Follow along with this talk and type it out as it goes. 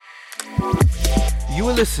You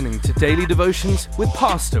are listening to Daily Devotions with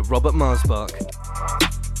Pastor Robert Marsbach.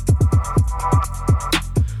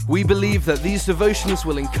 We believe that these devotions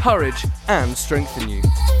will encourage and strengthen you.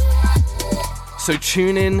 So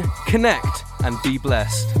tune in, connect, and be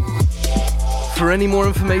blessed. For any more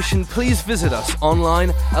information, please visit us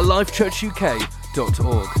online at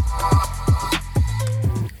lifechurchuk.org.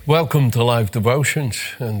 Welcome to Life Devotions,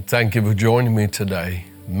 and thank you for joining me today.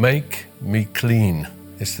 Make Me Clean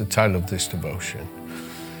is the title of this devotion.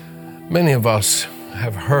 Many of us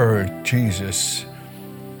have heard Jesus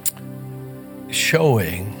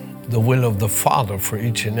showing the will of the Father for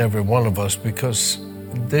each and every one of us, because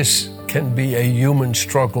this can be a human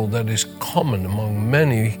struggle that is common among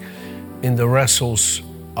many in the wrestles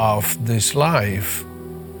of this life.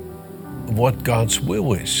 What God's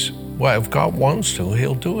will is. Well, if God wants to,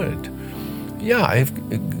 He'll do it. Yeah,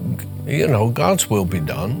 God's will be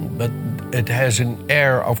done, but it has an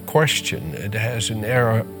air of question. It has an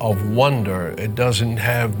air of wonder. It doesn't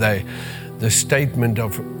have the statement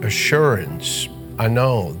of assurance. I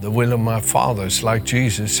know the will of my Father. It's like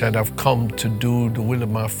Jesus said, I've come to do the will of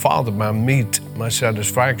my Father. My meat, my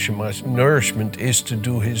satisfaction, my nourishment is to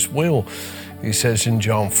do His will, He says in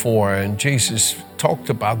John 4. And Jesus talked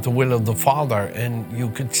about the will of the Father, and you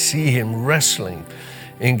could see Him wrestling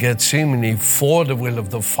in Gethsemane for the will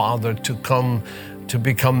of the Father to become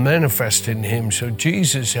manifest in Him. So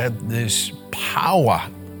Jesus had this power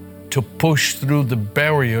to push through the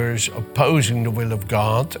barriers opposing the will of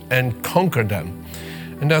God and conquer them.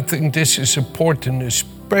 And I think this is important,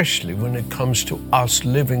 especially when it comes to us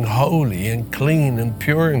living holy and clean and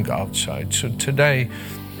pure in God's sight. So today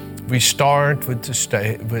we start with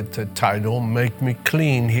the title, Make Me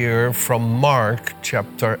Clean, here from Matthew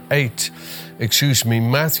chapter 8,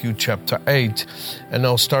 and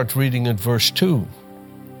I'll start reading at verse 2.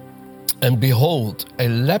 And behold, a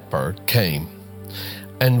leper came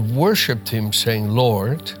and worshipped Him, saying,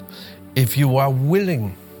 Lord, if you are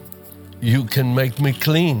willing, you can make me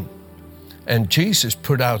clean. And Jesus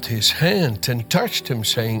put out His hand and touched him,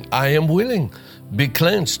 saying, I am willing, be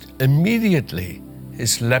cleansed. Immediately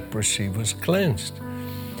his leprosy was cleansed.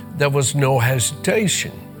 There was no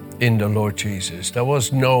hesitation in the Lord Jesus. There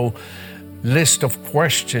was no list of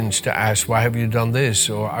questions to ask. Why have you done this?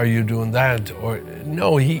 Or are you doing that? Or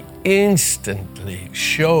no, He instantly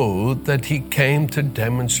showed that He came to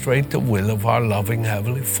demonstrate the will of our loving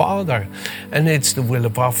Heavenly Father. And it's the will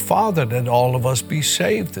of our Father that all of us be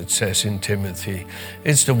saved, it says in Timothy.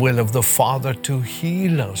 It's the will of the Father to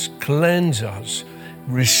heal us, cleanse us,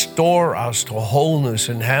 restore us to wholeness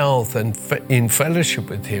and health and in fellowship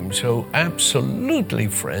with Him. So absolutely,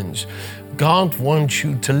 friends, God wants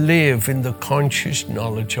you to live in the conscious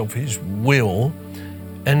knowledge of His will,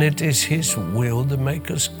 and it is His will to make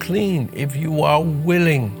us clean. If you are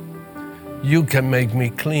willing, you can make me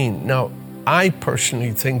clean. Now, I personally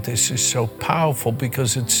think this is so powerful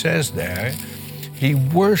because it says there, He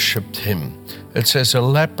worshipped Him. It says a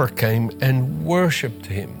leper came and worshipped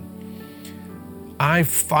Him. I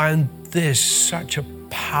find this such a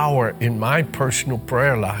power in my personal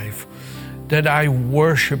prayer life, that I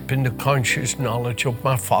worship in the conscious knowledge of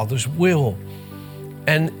my Father's will.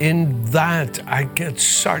 And in that, I get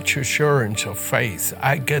such assurance of faith.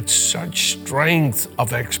 I get such strength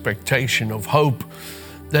of expectation, of hope,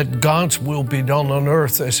 that God's will be done on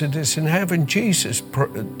earth as it is in heaven. Jesus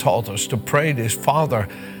taught us to pray this, Father,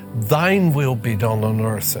 Thine will be done on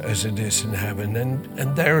earth as it is in heaven.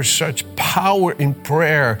 And there is such power in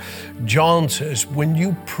prayer. John says, when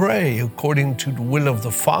you pray according to the will of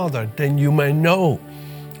the Father, then you may know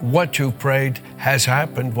what you prayed has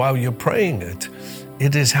happened while you're praying it.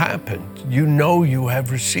 It has happened. You know you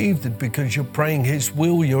have received it because you're praying His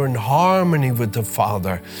will. You're in harmony with the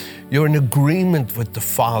Father. You're in agreement with the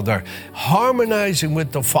Father. Harmonizing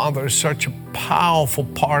with the Father is such a powerful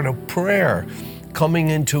part of prayer. Coming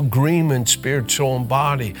into agreement, spirit, soul, and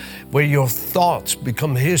body, where your thoughts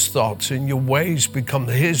become His thoughts and your ways become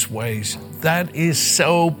His ways. That is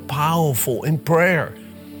so powerful in prayer.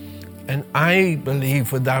 And I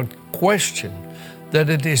believe without question that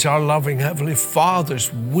it is our loving Heavenly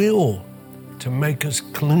Father's will to make us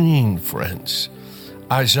clean, friends.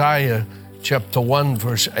 Isaiah chapter 1,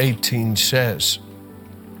 verse 18 says,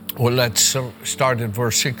 well, let's start at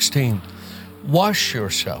verse 16. Wash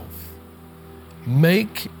yourself.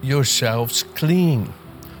 Make yourselves clean.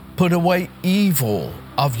 Put away evil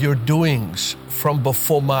of your doings from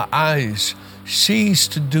before my eyes. Cease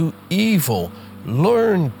to do evil.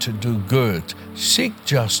 Learn to do good. Seek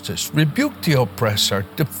justice. Rebuke the oppressor.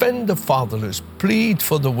 Defend the fatherless. Plead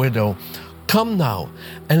for the widow. Come now,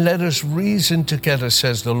 and let us reason together,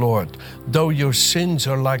 says the Lord. Though your sins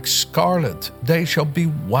are like scarlet, they shall be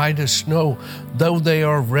white as snow. Though they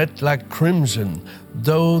are red like crimson,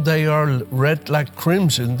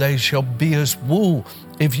 they shall be as wool.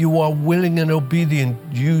 If you are willing and obedient,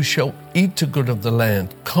 you shall eat the good of the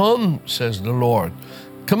land. Come, says the Lord.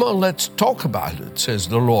 Come on, let's talk about it, says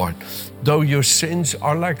the Lord. Though your sins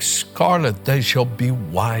are like scarlet, they shall be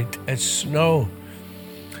white as snow.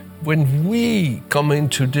 When we come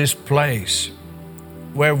into this place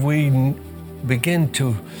where we begin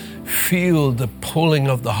to feel the pulling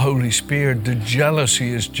of the Holy Spirit, the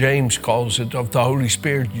jealousy, as James calls it, of the Holy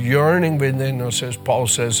Spirit yearning within us, as Paul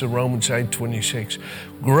says in Romans 8:26,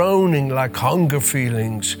 groaning like hunger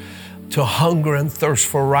feelings, to hunger and thirst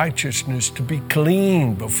for righteousness, to be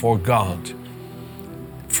clean before God.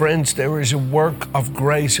 Friends, there is a work of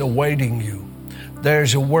grace awaiting you.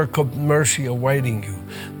 There's a work of mercy awaiting you.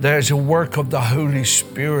 There's a work of the Holy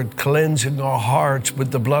Spirit cleansing our hearts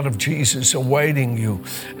with the blood of Jesus awaiting you.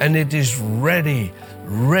 And it is ready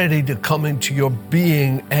to come into your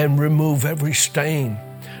being and remove every stain.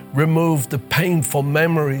 Remove the painful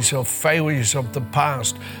memories of failures of the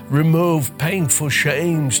past. Remove painful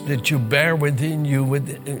shames that you bear within you,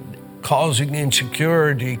 causing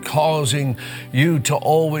insecurity, causing you to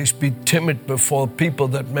always be timid before people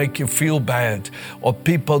that make you feel bad, or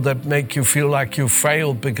people that make you feel like you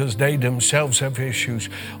failed because they themselves have issues.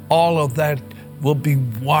 All of that will be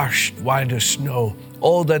washed white as snow.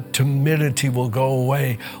 All that timidity will go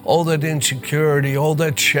away. All that insecurity, all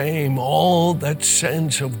that shame, all that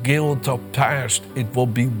sense of guilt of past, it will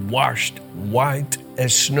be washed white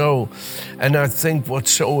as snow. And I think what's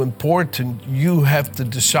so important, you have to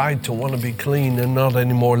decide to want to be clean and not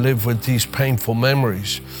anymore live with these painful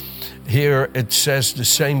memories. Here it says the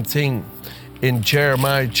same thing in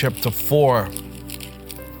Jeremiah chapter 4.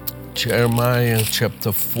 Jeremiah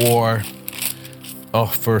chapter 4,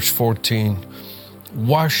 verse 14.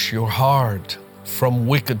 Wash your heart from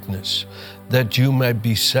wickedness, that you may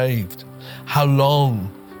be saved. How long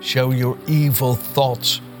shall your evil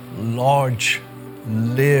thoughts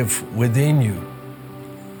live within you?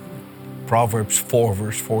 Proverbs 4,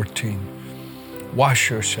 verse 14. Wash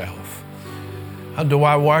yourself. How do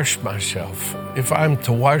I wash myself? If I'm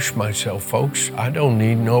to wash myself, folks, I don't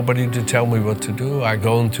need nobody to tell me what to do. I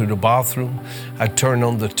go into the bathroom, I turn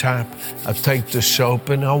on the tap, I take the soap,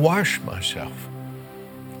 and I wash myself.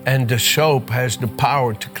 And the soap has the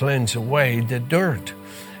power to cleanse away the dirt.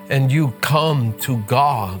 And you come to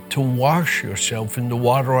God to wash yourself in the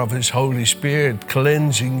water of His Holy Spirit,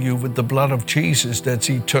 cleansing you with the blood of Jesus that's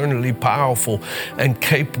eternally powerful and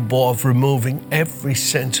capable of removing every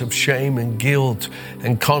sense of shame and guilt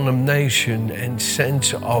and condemnation and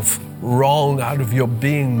sense of wrong out of your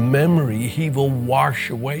being memory. He will wash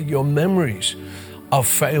away your memories of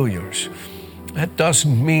failures. That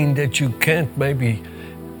doesn't mean that you can't maybe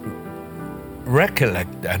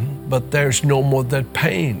recollect them, but there's no more that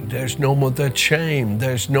pain, there's no more that shame,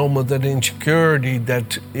 there's no more that insecurity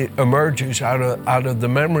that emerges out of the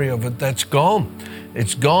memory of it. That's gone.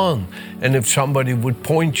 It's gone. And if somebody would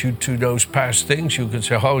point you to those past things, you could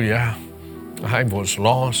say, oh yeah, I was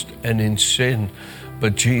lost and in sin,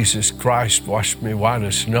 but Jesus Christ washed me white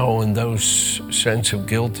as snow, and those sense of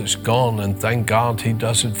guilt is gone, and thank God He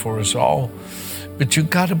does it for us all. But you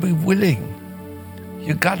got to be willing.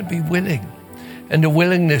 You got to be willing. And the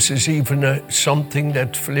willingness is even something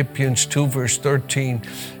that Philippians 2 verse 13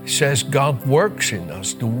 says God works in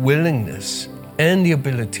us, the willingness and the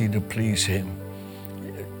ability to please Him.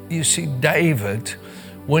 You see, David,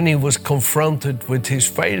 when he was confronted with his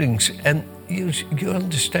failings, and you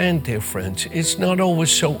understand, dear friends, it's not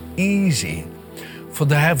always so easy for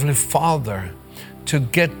the Heavenly Father to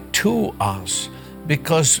get to us,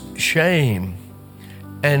 because shame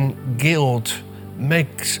and guilt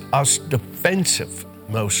makes us defensive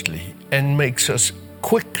mostly, and makes us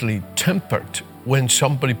quickly tempered when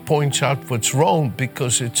somebody points out what's wrong,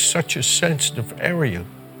 because it's such a sensitive area.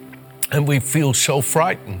 And we feel so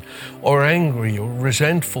frightened or angry or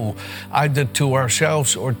resentful, either to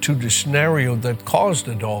ourselves or to the scenario that caused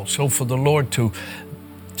it all. So for the Lord to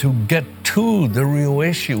get to the real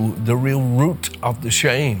issue, the real root of the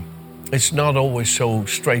shame, it's not always so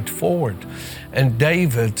straightforward. And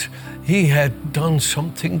David, he had done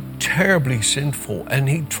something terribly sinful, and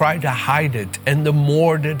he tried to hide it. And the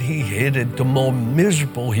more that he hid it, the more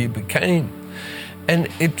miserable he became. And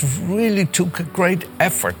it really took a great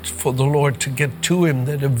effort for the Lord to get to him,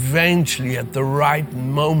 that eventually at the right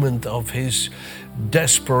moment of his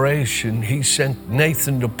desperation, He sent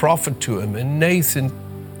Nathan the prophet to him. And Nathan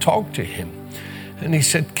talked to him. And he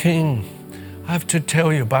said, King, I have to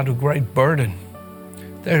tell you about a great burden.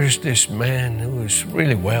 There's this man who is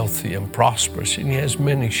really wealthy and prosperous, and he has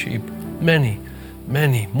many sheep, many,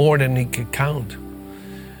 more than he could count.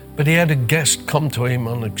 But he had a guest come to him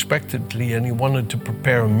unexpectedly, and he wanted to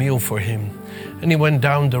prepare a meal for him. And he went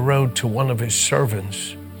down the road to one of his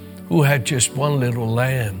servants who had just one little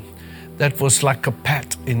lamb that was like a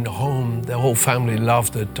pet in the home. The whole family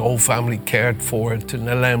loved it. The whole family cared for it, and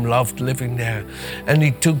the lamb loved living there. And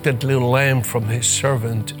he took that little lamb from his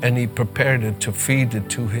servant, and he prepared it to feed it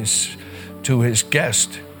to his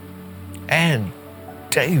guest. And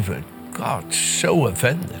David got so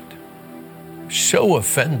offended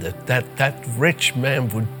that that rich man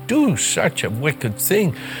would do such a wicked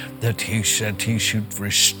thing that he said he should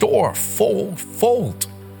restore fourfold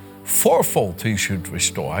he should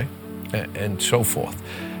restore, and so forth.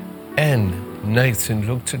 And Nathan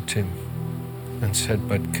looked at him and said,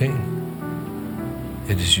 "But King,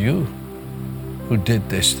 it is you who did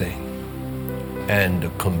this thing." And the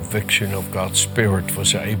conviction of God's Spirit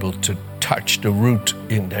was able to touch the root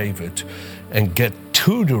in David and get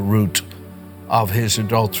to the root of his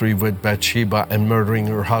adultery with Bathsheba and murdering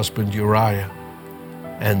her husband Uriah.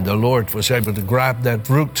 And the Lord was able to grab that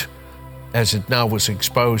root as it now was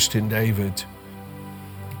exposed in David.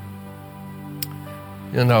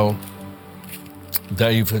 You know,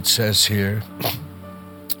 David says here,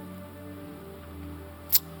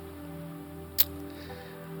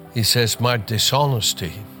 he says, my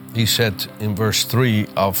dishonesty, he said in verse 3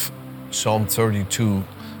 of Psalm 32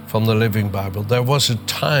 from the Living Bible, there was a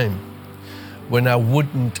time when I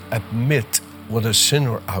wouldn't admit what a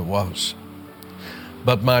sinner I was.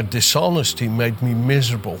 But my dishonesty made me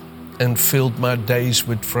miserable and filled my days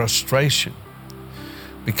with frustration,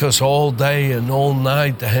 because all day and all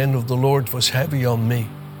night the hand of the Lord was heavy on me,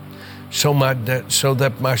 so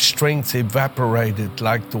that my strength evaporated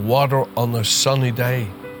like the water on a sunny day,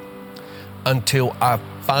 until I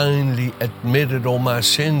finally admitted all my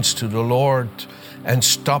sins to the Lord and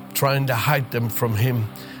stopped trying to hide them from Him.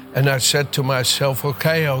 And I said to myself,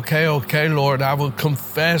 okay, Lord, I will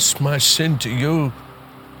confess my sin to you.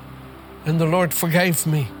 And the Lord forgave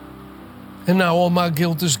me. And now all my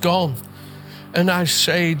guilt is gone. And I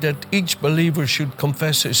say that each believer should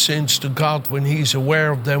confess his sins to God when he's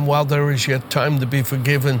aware of them, while there is yet time to be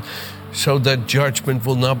forgiven, so that judgment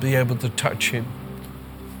will not be able to touch him.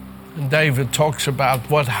 And David talks about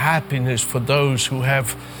what happiness for those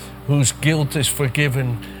whose guilt is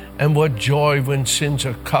forgiven, and what joy when sins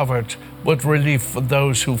are covered, what relief for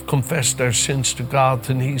those who've confessed their sins to God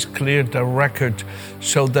and He's cleared their record,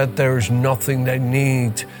 so that there is nothing they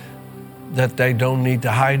need that they don't need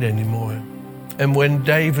to hide anymore. And when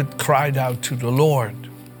David cried out to the Lord,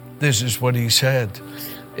 this is what he said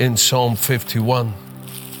in Psalm 51.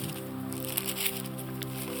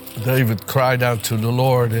 David cried out to the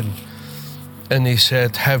Lord and he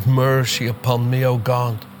said, have mercy upon me, O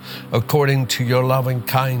God, according to your loving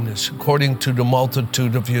kindness, according to the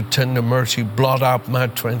multitude of your tender mercy, blot out my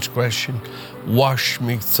transgression. Wash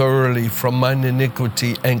me thoroughly from mine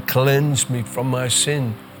iniquity and cleanse me from my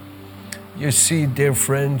sin. You see, dear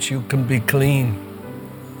friends, you can be clean,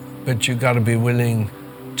 but you got to be willing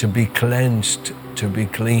to be cleansed, to be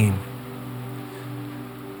clean.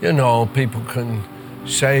 You know, people can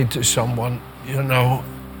say to someone, you know,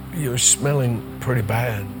 you're smelling pretty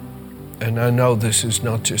bad. And I know this is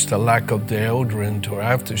not just a lack of deodorant or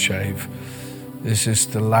aftershave. This is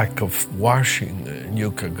the lack of washing. And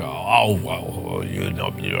you could go, oh, well, you know,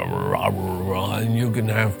 and you can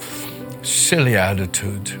have silly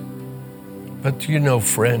attitude. But you know,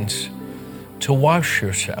 friends, to wash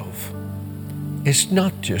yourself is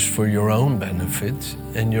not just for your own benefit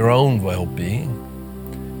and your own well-being,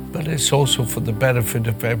 but it's also for the benefit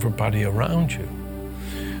of everybody around you.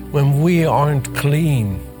 When we aren't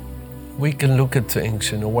clean, we can look at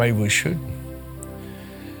things in a way we shouldn't.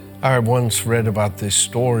 I once read about this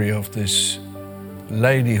story of this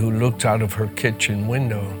lady who looked out of her kitchen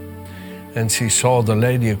window, and she saw the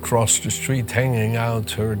lady across the street hanging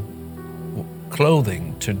out her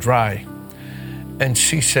clothing to dry. And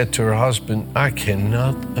she said to her husband, I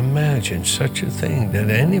cannot imagine such a thing, that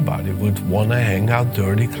anybody would want to hang out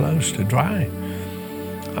dirty clothes to dry.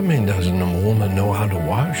 I mean, doesn't a woman know how to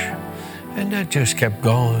wash? And that just kept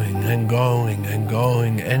going and going and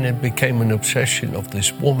going, and it became an obsession of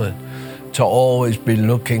this woman to always be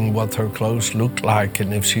looking what her clothes looked like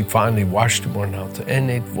and if she finally washed them or not. And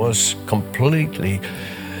it was completely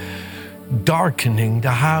darkening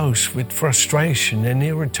the house with frustration and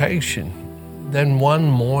irritation. Then one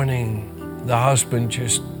morning, the husband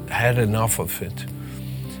just had enough of it.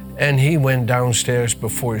 And he went downstairs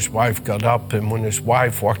before his wife got up. And when his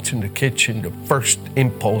wife walked in the kitchen, the first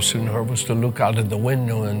impulse in her was to look out of the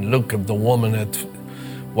window and look at the woman that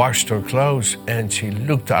washed her clothes. And she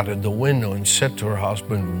looked out of the window and said to her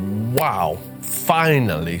husband, wow,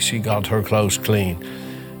 finally she got her clothes clean.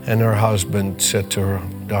 And her husband said to her,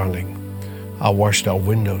 darling, I washed our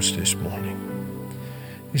windows this morning.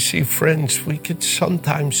 You see, friends, we could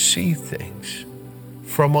sometimes see things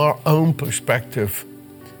from our own perspective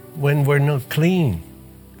when we're not clean,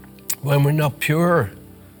 when we're not pure.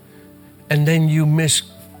 And then you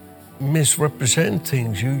misrepresent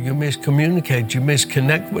things, you miscommunicate, you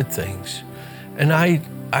misconnect with things. And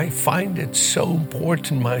I find it so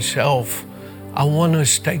important myself. I want to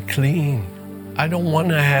stay clean. I don't want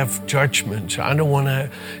to have judgments. I don't want to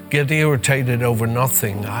get irritated over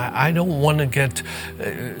nothing. I don't want to get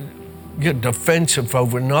defensive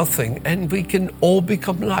over nothing. And we can all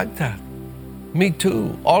become like that. Me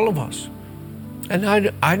too, all of us. And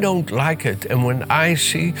I don't like it. And when I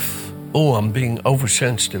see, oh, I'm being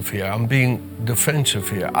oversensitive here, I'm being defensive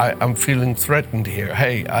here, I'm feeling threatened here,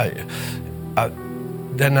 hey,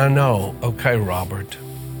 then I know, okay, Robert,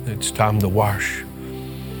 it's time to wash.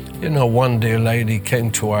 You know, one dear lady came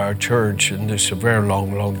to our church, and this is a very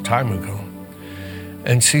long time ago.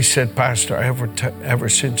 And she said, Pastor, ever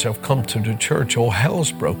since I've come to the church, all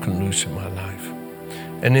hell's broken loose in my life.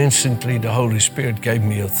 And instantly the Holy Spirit gave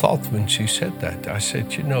me a thought when she said that. I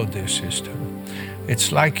said, you know, dear sister,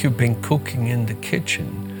 it's like you've been cooking in the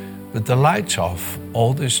kitchen with the lights off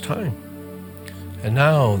all this time. And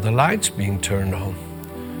now the light's being turned on.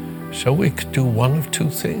 So we could do one of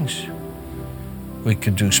two things. We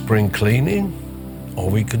could do spring cleaning, or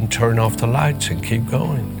we can turn off the lights and keep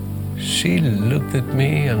going. She looked at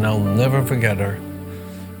me, and I'll never forget her.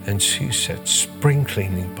 And she said, spring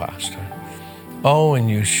cleaning, Pastor. Oh, and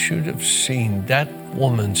you should have seen that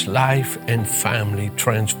woman's life and family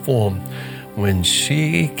transformed when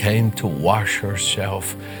she came to wash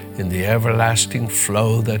herself in the everlasting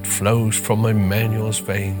flow that flows from Emmanuel's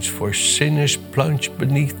veins. For sinners plunged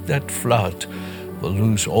beneath that flood will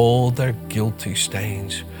lose all their guilty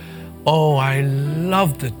stains. Oh, I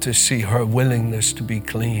loved it to see her willingness to be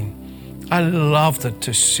clean. I loved it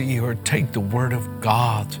to see her take the word of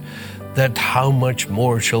God, that how much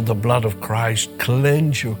more shall the blood of Christ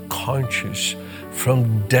cleanse your conscience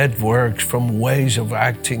from dead works, from ways of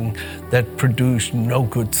acting that produce no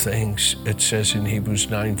good things. It says in Hebrews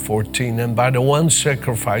 9:14, and by the one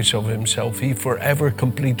sacrifice of himself, he forever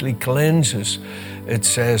completely cleanses. It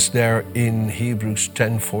says there in Hebrews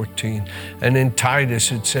 10:14. And in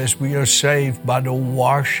Titus it says we are saved by the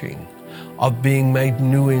washing of being made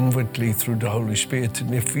new inwardly through the Holy Spirit.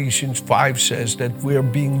 And Ephesians 5 says that we are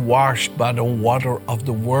being washed by the water of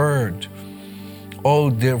the Word. Oh,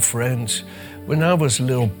 dear friends, when I was a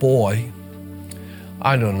little boy,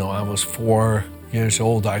 I don't know, I was 4 years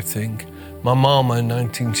old, I think. My mama in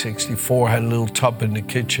 1964 had a little tub in the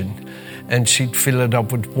kitchen, and she'd fill it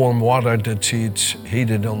up with warm water that she'd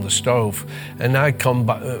heated on the stove. And I'd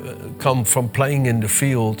come from playing in the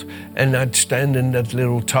field, and I'd stand in that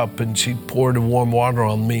little tub, and she'd pour the warm water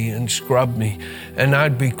on me and scrub me. And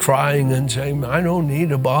I'd be crying and saying, I don't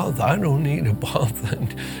need a bath, I don't need a bath.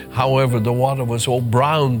 And however, the water was all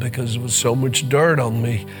brown because there was so much dirt on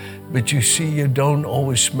me. But you see, you don't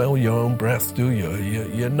always smell your own breath, do you?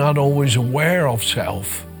 You're not always aware of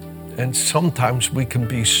self. And sometimes we can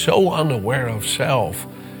be so unaware of self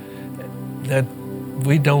that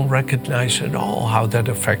we don't recognize at all how that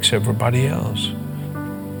affects everybody else.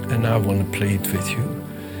 And I want to plead with you.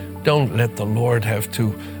 Don't let the Lord have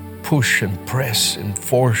to push and press and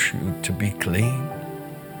force you to be clean.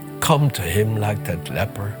 Come to Him like that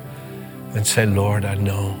leper and say, Lord, I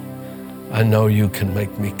know you can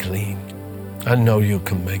make me clean. I know you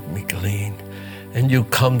can make me clean. And you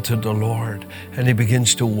come to the Lord, and He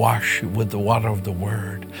begins to wash you with the water of the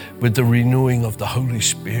Word, with the renewing of the Holy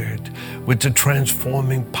Spirit, with the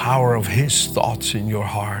transforming power of His thoughts in your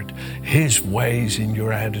heart, His ways in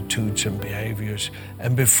your attitudes and behaviors.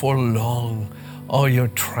 And before long, oh, you're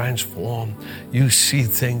transformed. You see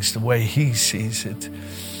things the way He sees it.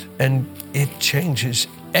 And it changes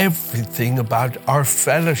everything about our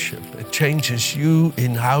fellowship. It changes you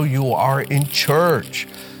in how you are in church.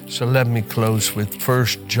 So let me close with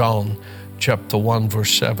 1 John chapter 1,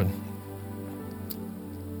 verse 7.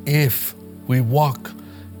 If we walk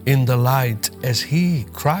in the light as He,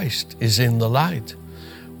 Christ, is in the light,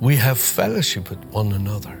 we have fellowship with one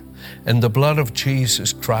another. And the blood of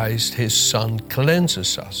Jesus Christ, His Son,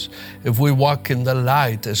 cleanses us. If we walk in the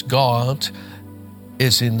light as God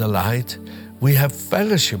is in the light, We have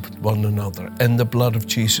fellowship with one another, and the blood of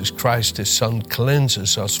Jesus Christ, his Son,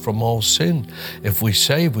 cleanses us from all sin. If we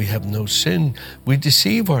say we have no sin, we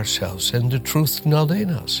deceive ourselves, and the truth is not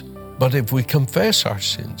in us. But if we confess our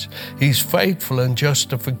sins, he's faithful and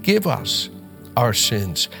just to forgive us our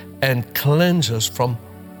sins and cleanse us from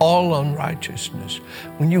all unrighteousness.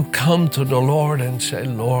 When you come to the Lord and say,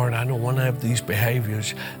 Lord, I don't want to have these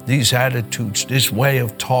behaviors, these attitudes, this way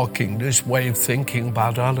of talking, this way of thinking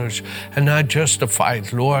about others, and I justify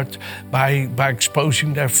it, Lord, by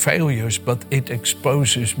exposing their failures, but it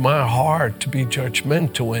exposes my heart to be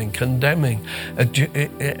judgmental and condemning,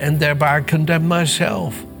 and thereby I condemn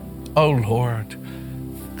myself. Oh Lord,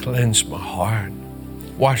 cleanse my heart,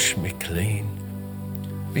 wash me clean.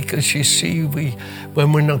 Because you see,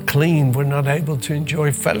 when we're not clean, we're not able to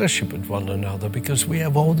enjoy fellowship with one another because we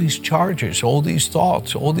have all these charges, all these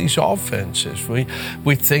thoughts, all these offenses.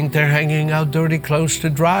 We think they're hanging out dirty clothes to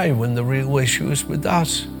dry when the real issue is with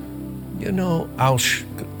us. You know, I'll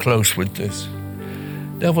close with this.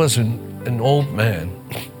 There was an old man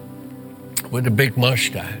with a big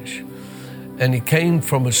mustache. And he came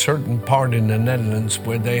from a certain part in the Netherlands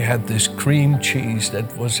where they had this cream cheese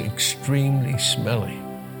that was extremely smelly.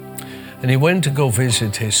 And he went to go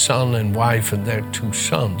visit his son and wife and their 2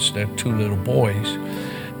 sons, their 2 little boys.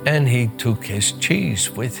 And he took his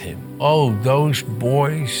cheese with him. Oh, those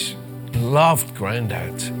boys loved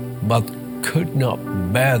Granddad, but could not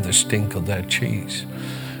bear the stink of that cheese.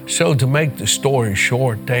 So to make the story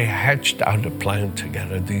short, they hatched out a plan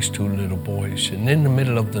together, these 2 little boys. And in the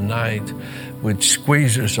middle of the night, with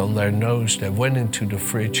squeezers on their nose, they went into the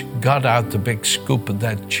fridge, got out the big scoop of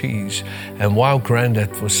that cheese, and while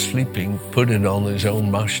Granddad was sleeping, put it on his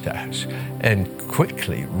own mustache and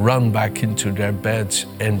quickly run back into their beds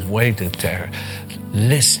and waited there,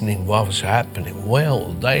 listening what was happening.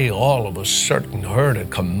 Well, they all of a sudden heard a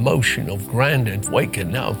commotion of Granddad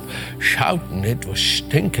waking up, shouting. It was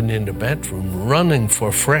stinking in the bedroom, running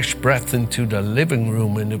for fresh breath into the living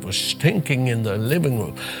room, and it was stinking in the living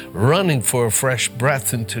room, running for fresh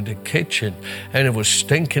breath into the kitchen, and it was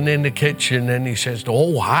stinking in the kitchen. And he says, the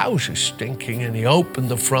whole house is stinking. And he opened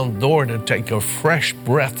the front door to take a fresh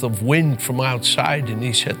breath of wind from outside, and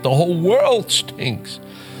he said, the whole world stinks.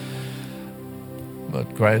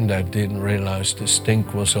 But Granddad didn't realize the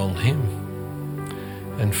stink was on him.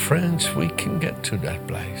 And friends, we can get to that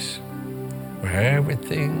place where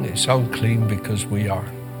everything is unclean because we are.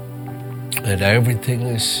 And everything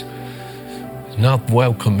is not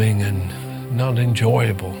welcoming and not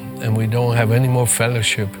enjoyable. And we don't have any more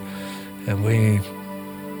fellowship. And we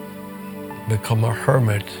become a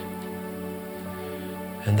hermit.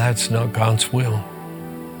 And that's not God's will.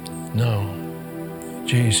 No.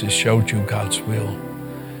 Jesus showed you God's will.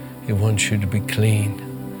 He wants you to be clean.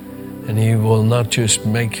 And he will not just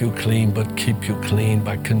make you clean, but keep you clean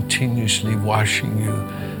by continuously washing you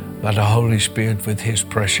by the Holy Spirit with his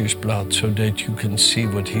precious blood, so that you can see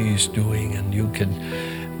what he is doing, and you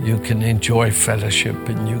can enjoy fellowship,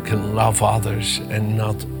 and you can love others and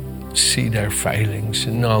not see their failings,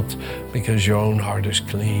 and not because your own heart is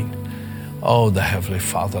clean. Oh, the Heavenly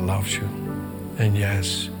Father loves you. And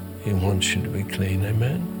yes, he wants you to be clean.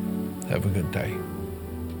 Amen. Have a good day.